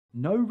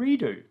no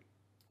redo.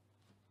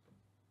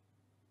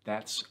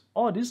 That's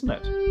odd, isn't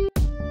it?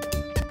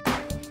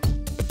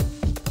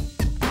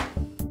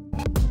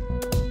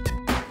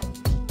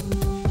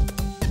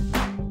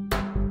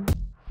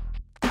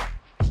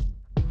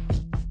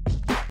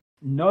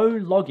 No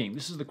logging.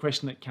 This is the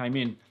question that came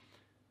in.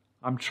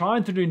 I'm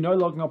trying to do no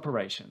logging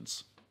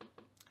operations.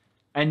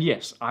 And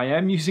yes, I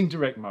am using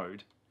direct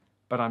mode,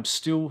 but I'm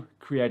still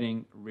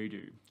creating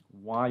redo.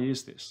 Why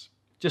is this?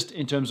 Just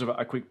in terms of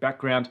a quick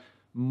background,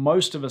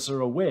 most of us are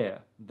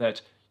aware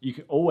that you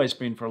can always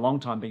been for a long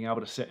time being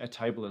able to set a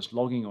table as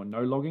logging or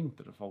no logging,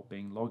 the default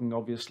being logging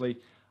obviously.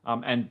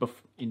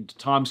 In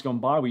times gone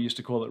by, we used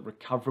to call it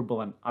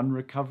recoverable and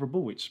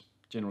unrecoverable, which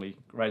generally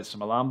raised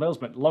some alarm bells,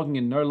 but logging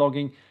and no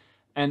logging.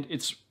 And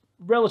it's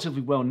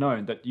relatively well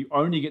known that you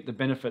only get the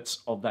benefits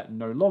of that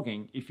no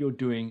logging if you're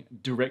doing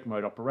direct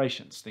mode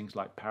operations, things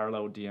like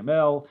parallel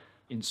DML,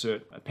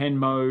 insert append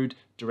mode,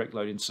 direct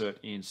load insert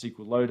in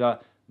SQL Loader,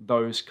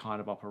 those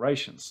kind of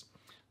operations.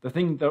 The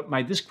thing that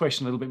made this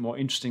question a little bit more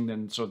interesting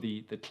than sort of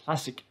the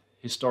classic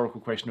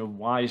historical question of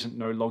why isn't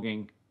no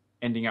logging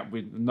ending up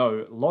with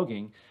no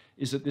logging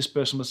is that this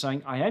person was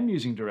saying, I am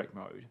using direct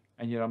mode,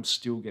 and yet I'm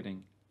still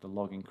getting the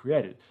logging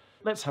created.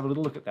 Let's have a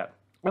little look at that.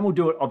 And we'll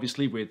do it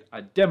obviously with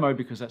a demo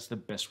because that's the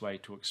best way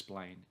to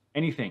explain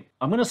anything.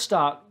 I'm going to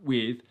start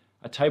with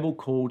a table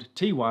called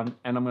T1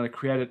 and I'm going to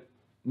create it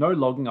no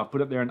logging. I'll put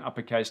it there in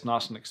uppercase,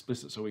 nice and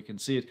explicit so we can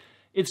see it.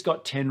 It's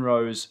got 10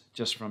 rows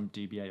just from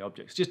DBA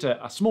objects, just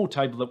a small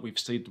table that we've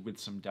seeded with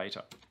some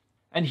data.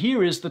 And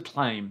here is the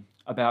claim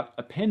about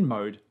append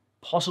mode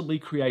possibly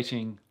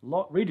creating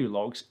redo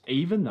logs,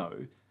 even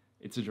though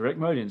it's a direct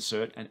mode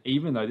insert and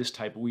even though this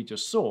table we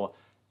just saw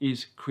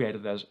is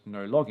created as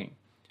no logging.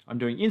 I'm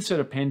doing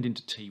insert append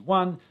into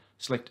T1,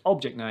 select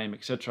object name,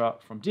 etc.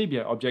 from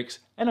DBA objects,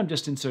 and I'm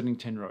just inserting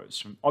 10 rows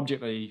from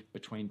object ID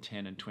between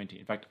 10 and 20.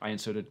 In fact, I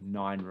inserted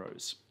 9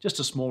 rows. Just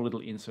a small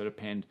little insert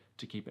append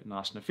to keep it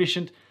nice and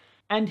efficient.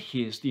 And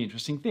here's the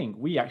interesting thing.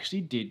 We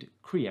actually did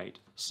create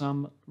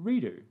some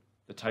redo.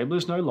 The table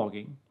is no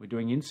logging. We're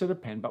doing insert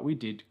append, but we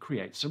did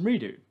create some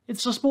redo.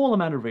 It's a small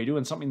amount of redo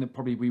and something that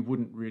probably we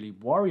wouldn't really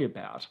worry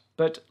about.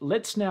 But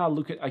let's now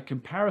look at a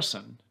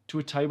comparison to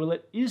a table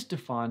that is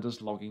defined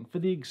as logging for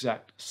the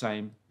exact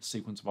same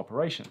sequence of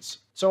operations.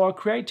 So I'll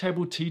create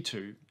table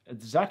T2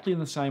 exactly in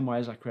the same way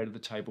as I created the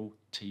table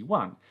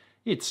T1.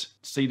 It's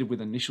seeded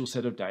with an initial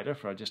set of data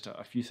for just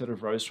a few set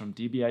of rows from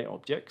DBA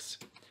objects.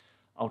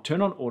 I'll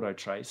turn on auto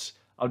trace.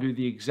 I'll do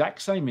the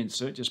exact same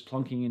insert, just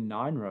plonking in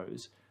 9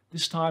 rows,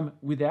 this time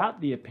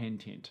without the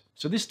append hint.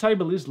 So this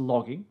table is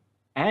logging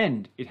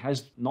and it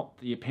has not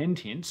the append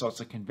hint, so it's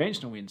a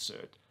conventional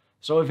insert.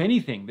 So if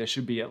anything, there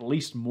should be at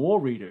least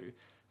more redo.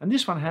 And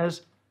this one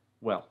has,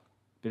 well,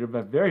 a bit of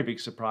a very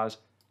big surprise,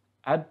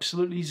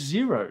 absolutely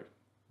 0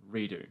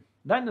 redo.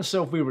 That in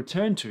itself we'll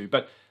return to,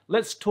 but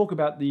let's talk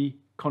about the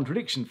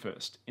contradiction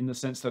first, in the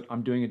sense that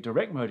I'm doing a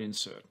direct mode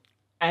insert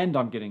and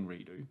I'm getting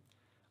redo.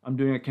 I'm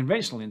doing a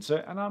conventional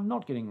insert and I'm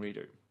not getting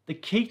redo. The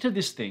key to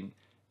this thing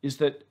is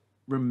that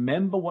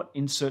remember what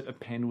insert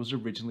append was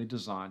originally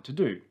designed to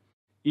do.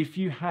 If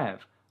you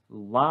have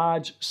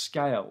large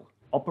scale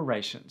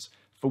operations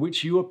for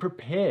which you are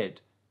prepared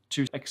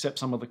to accept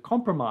some of the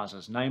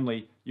compromises,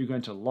 namely you're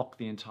going to lock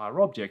the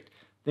entire object,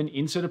 then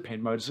insert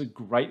append mode is a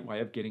great way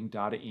of getting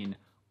data in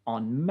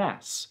en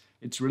masse.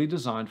 It's really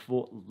designed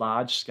for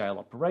large scale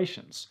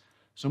operations.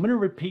 So I'm going to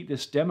repeat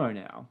this demo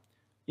now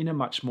in a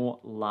much more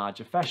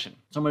larger fashion.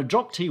 So I'm going to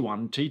drop T1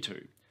 and T2.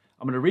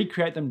 I'm going to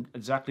recreate them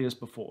exactly as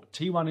before.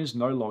 T1 is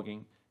no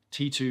logging,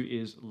 T2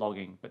 is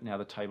logging, but now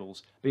the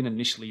table's been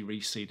initially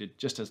reseeded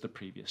just as the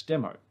previous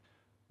demo.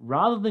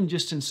 Rather than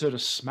just insert a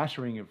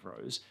smattering of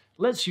rows,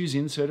 let's use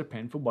insert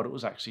append for what it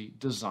was actually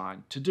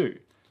designed to do.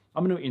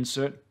 I'm going to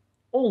insert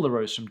all the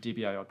rows from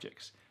DBA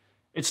objects.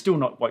 It's still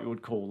not what you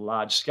would call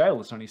large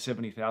scale, it's only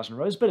 70,000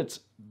 rows, but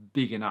it's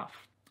big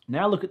enough.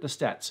 Now look at the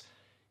stats.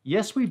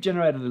 Yes, we've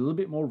generated a little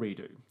bit more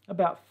redo,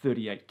 about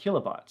 38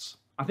 kilobytes.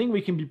 I think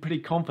we can be pretty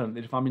confident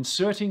that if I'm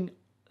inserting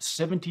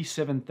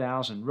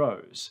 77,000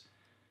 rows,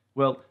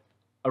 well,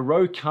 a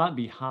row can't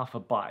be half a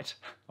byte,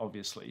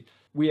 obviously.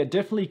 We are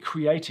definitely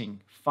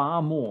creating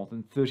far more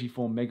than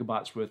 34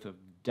 megabytes worth of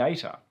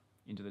data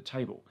into the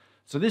table.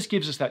 So this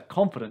gives us that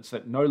confidence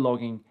that no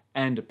logging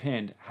and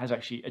append has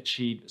actually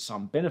achieved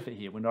some benefit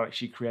here. We're not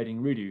actually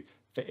creating redo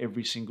for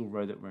every single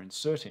row that we're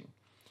inserting.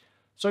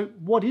 So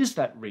what is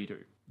that redo?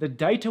 The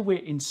data we're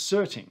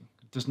inserting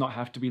does not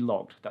have to be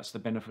logged. That's the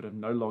benefit of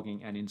no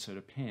logging and insert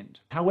append.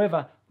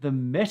 However, the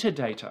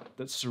metadata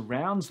that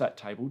surrounds that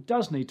table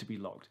does need to be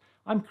logged.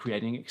 I'm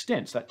creating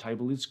extents. That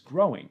table is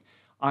growing.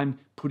 I'm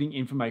putting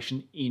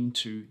information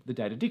into the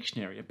data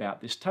dictionary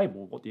about this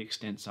table, what the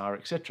extents are,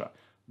 etc.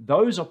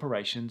 Those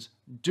operations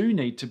do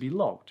need to be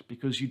logged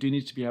because you do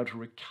need to be able to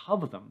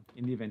recover them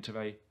in the event of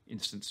an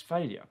instance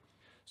failure.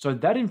 So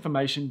that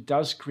information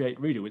does create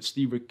redo. It's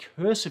the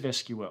recursive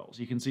SQLs.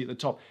 You can see at the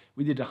top,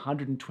 we did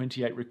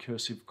 128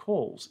 recursive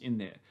calls in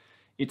there.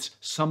 It's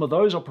some of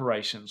those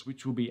operations,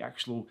 which will be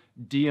actual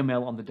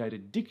DML on the data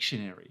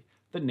dictionary,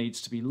 that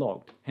needs to be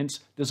logged. Hence,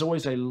 there's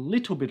always a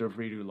little bit of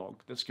redo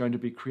log that's going to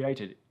be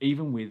created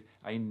even with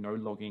a no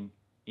logging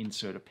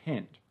insert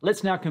append.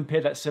 Let's now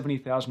compare that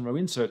 70,000 row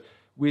insert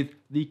with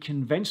the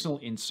conventional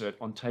insert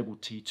on table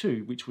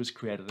T2, which was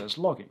created as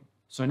logging.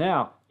 So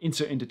now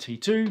insert into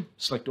T2,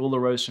 select all the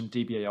rows from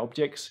DBA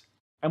objects,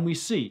 and we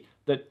see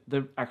that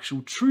the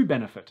actual true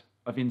benefit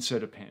of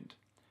insert append,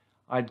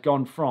 I'd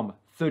gone from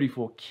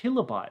 34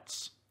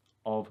 kilobytes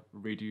of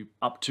redo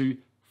up to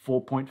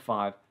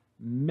 4.5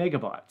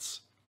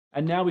 megabytes.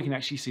 And now we can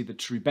actually see the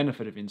true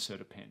benefit of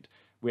insert append.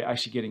 We're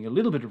actually getting a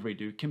little bit of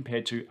redo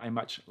compared to a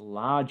much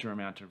larger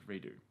amount of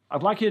redo.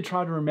 I'd like you to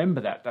try to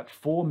remember that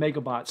 4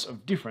 megabytes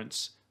of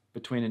difference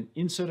between an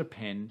insert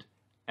append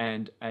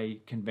and a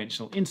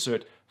conventional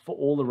insert for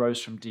all the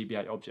rows from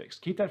DBA objects.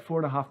 Keep that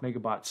 4.5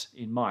 megabytes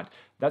in mind.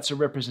 That's a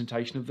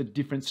representation of the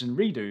difference in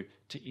redo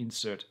to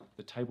insert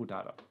the table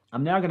data.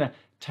 I'm now going to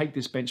take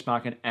this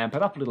benchmark and amp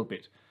it up a little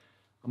bit.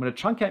 I'm going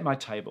to truncate my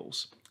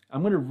tables.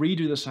 I'm going to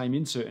redo the same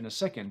insert in a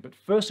second, but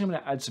first I'm going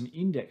to add some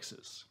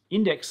indexes.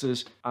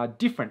 Indexes are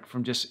different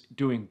from just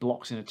doing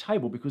blocks in a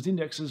table because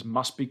indexes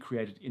must be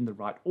created in the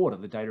right order.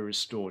 The data is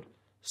stored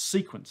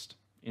sequenced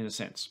in a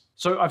sense.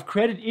 So I've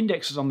created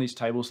indexes on these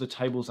tables. The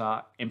tables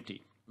are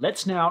empty.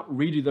 Let's now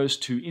redo those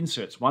two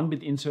inserts, one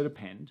with insert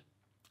append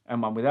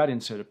and one without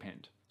insert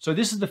append. So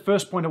this is the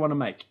first point I want to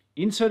make.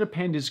 Insert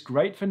append is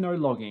great for no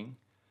logging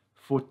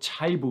for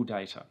table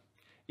data.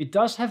 It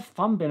does have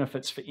fun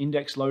benefits for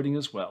index loading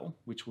as well,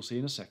 which we'll see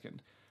in a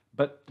second,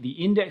 but the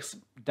index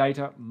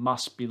data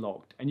must be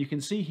logged. And you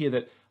can see here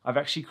that I've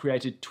actually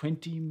created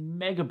 20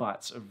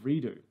 megabytes of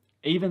redo,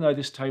 even though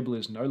this table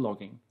is no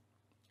logging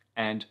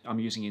and I'm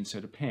using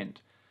insert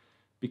append.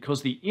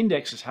 Because the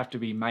indexes have to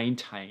be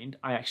maintained,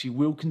 I actually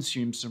will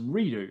consume some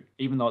redo,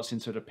 even though it's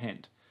insert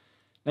append.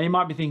 Now you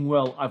might be thinking,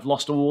 well, I've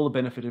lost all the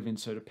benefit of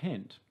insert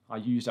append. I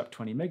used up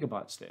 20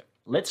 megabytes there.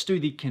 Let's do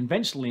the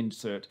conventional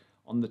insert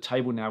on the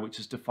table now, which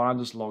is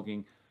defined as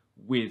logging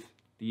with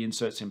the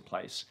inserts in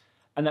place.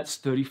 And that's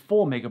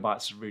 34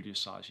 megabytes of redo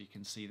size, you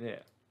can see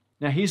there.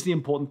 Now here's the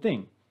important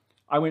thing.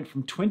 I went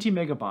from 20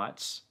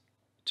 megabytes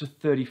to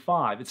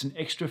 35. It's an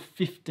extra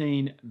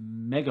 15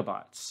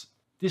 megabytes.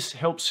 This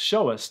helps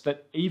show us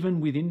that even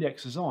with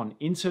indexes on,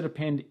 insert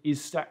append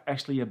is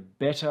actually a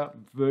better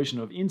version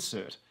of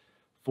insert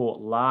for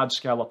large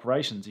scale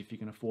operations if you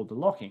can afford the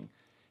locking,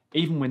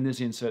 even when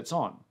there's inserts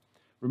on.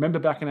 Remember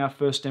back in our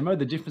first demo,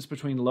 the difference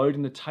between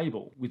loading the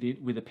table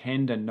with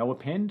append and no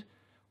append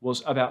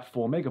was about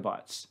 4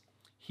 megabytes.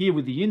 Here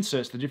with the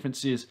inserts, the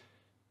difference is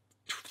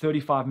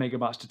 35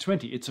 megabytes to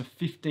 20. It's a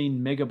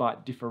 15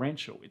 megabyte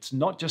differential. It's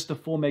not just the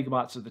 4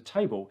 megabytes of the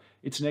table,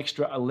 it's an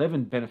extra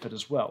 11 benefit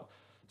as well.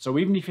 So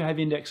even if you have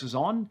indexes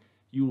on,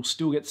 you will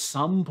still get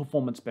some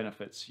performance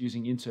benefits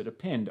using insert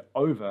append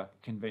over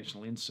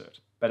conventional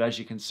insert. But as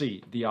you can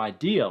see, the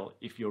ideal,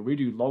 if your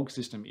redo log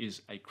system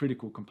is a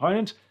critical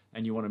component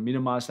and you want to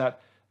minimize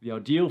that, the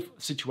ideal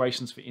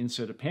situations for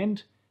insert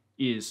append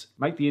is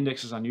make the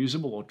indexes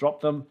unusable or drop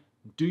them,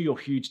 do your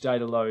huge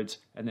data loads,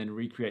 and then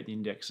recreate the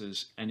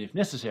indexes. And if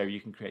necessary,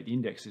 you can create the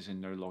indexes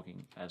in no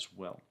logging as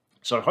well.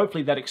 So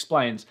hopefully that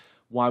explains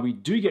why we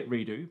do get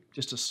redo,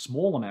 just a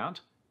small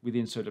amount with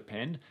insert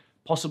append,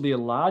 possibly a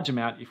large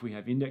amount if we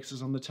have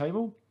indexes on the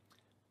table,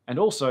 and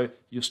also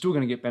you're still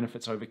going to get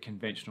benefits over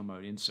conventional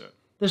mode insert.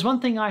 There's one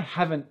thing I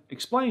haven't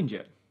explained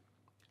yet,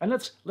 and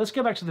let's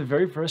go back to the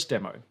very first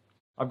demo.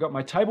 I've got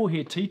my table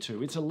here,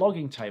 T2, it's a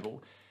logging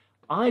table.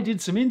 I did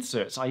some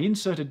inserts. I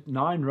inserted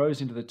 9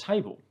 rows into the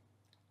table,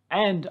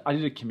 and I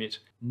did a commit,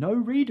 no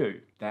redo.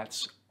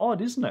 That's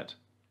odd, isn't it?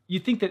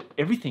 You'd think that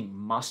everything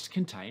must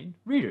contain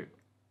redo.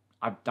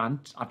 I've done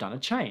a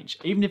change,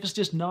 even if it's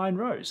just 9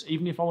 rows.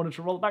 Even if I wanted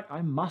to roll it back,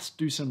 I must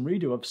do some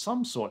redo of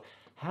some sort.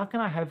 How can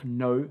I have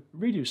no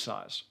redo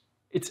size?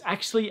 It's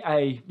actually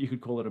you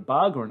could call it a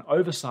bug or an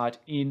oversight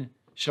in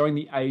showing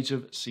the age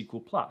of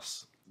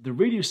SQL+. The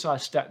redo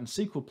size stat in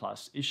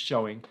SQL+ is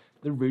showing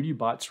the redo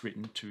bytes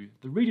written to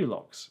the redo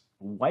logs.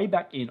 Way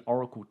back in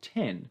Oracle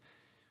 10,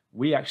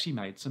 we actually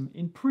made some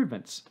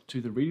improvements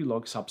to the redo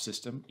log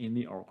subsystem in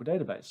the Oracle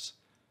database.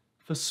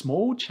 For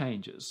small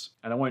changes,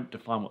 and I won't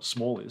define what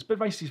small is, but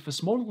basically for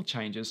small little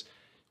changes,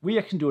 we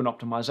can do an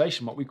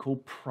optimization, what we call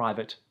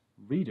private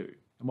redo.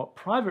 And what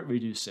private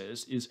redo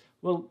says is,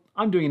 well,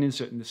 I'm doing an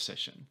insert in this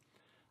session.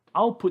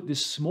 I'll put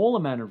this small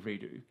amount of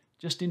redo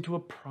just into a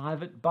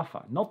private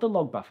buffer, not the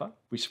log buffer,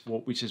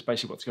 which is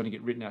basically what's going to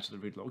get written out to the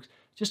read logs,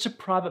 just a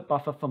private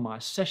buffer for my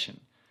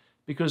session.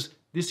 Because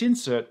this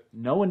insert,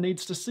 no one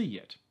needs to see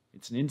yet.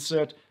 It's an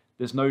insert.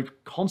 There's no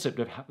concept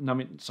of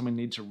someone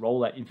needs to roll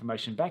that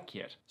information back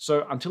yet.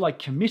 So until I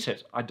commit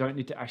it, I don't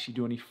need to actually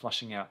do any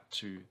flushing out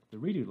to the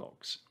redo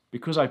logs.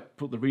 Because I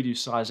put the redo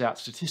size out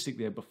statistic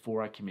there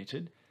before I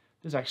committed,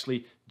 there's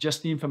actually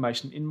just the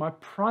information in my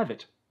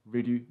private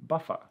redo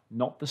buffer,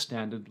 not the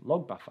standard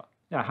log buffer.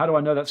 Now, how do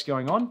I know that's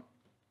going on?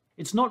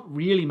 It's not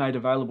really made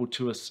available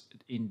to us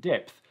in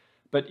depth,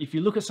 but if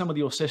you look at some of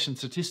your session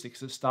statistics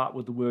that start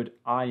with the word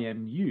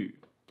IMU,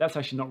 that's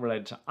actually not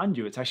related to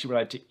undo. It's actually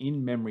related to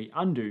in-memory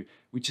undo,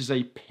 which is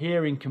a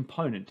pairing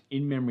component.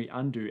 In-memory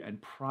undo and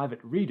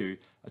private redo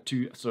are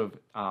two sort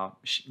of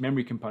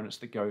memory components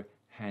that go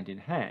hand in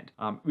hand.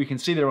 We can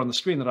see there on the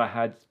screen that I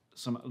had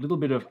a little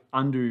bit of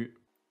undo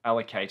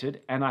allocated,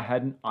 and I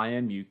had an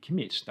IMU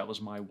commit. That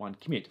was my one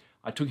commit.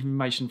 I took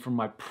information from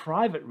my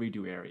private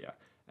redo area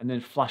and then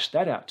flushed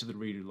that out to the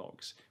redo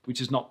logs, which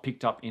is not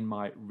picked up in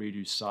my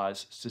redo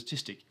size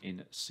statistic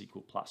in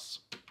SQL+.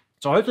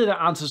 So hopefully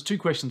that answers two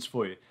questions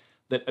for you.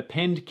 That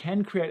append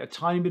can create a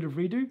tiny bit of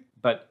redo,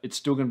 but it's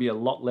still going to be a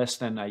lot less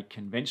than a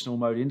conventional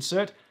mode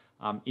insert.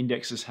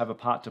 Indexes have a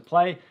part to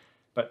play,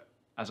 but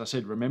as I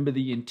said, remember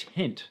the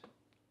intent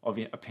of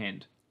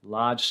append,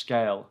 large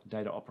scale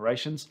data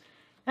operations,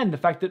 and the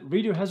fact that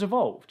redo has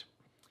evolved.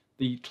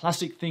 The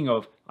classic thing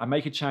of I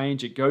make a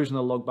change, it goes in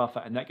the log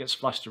buffer, and that gets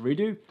flushed to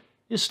redo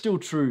is still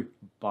true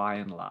by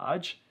and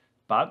large,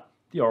 but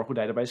the Oracle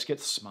database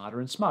gets smarter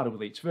and smarter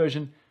with each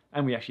version,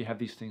 and we actually have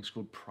these things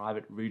called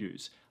private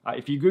redos.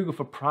 If you Google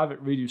for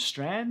private redo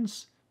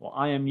strands, or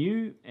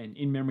IMU and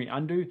in-memory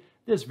undo,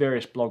 there's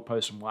various blog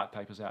posts and white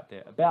papers out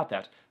there about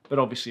that, but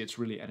obviously it's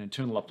really an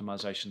internal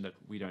optimization that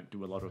we don't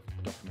do a lot of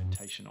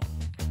documentation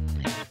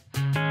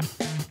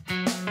on.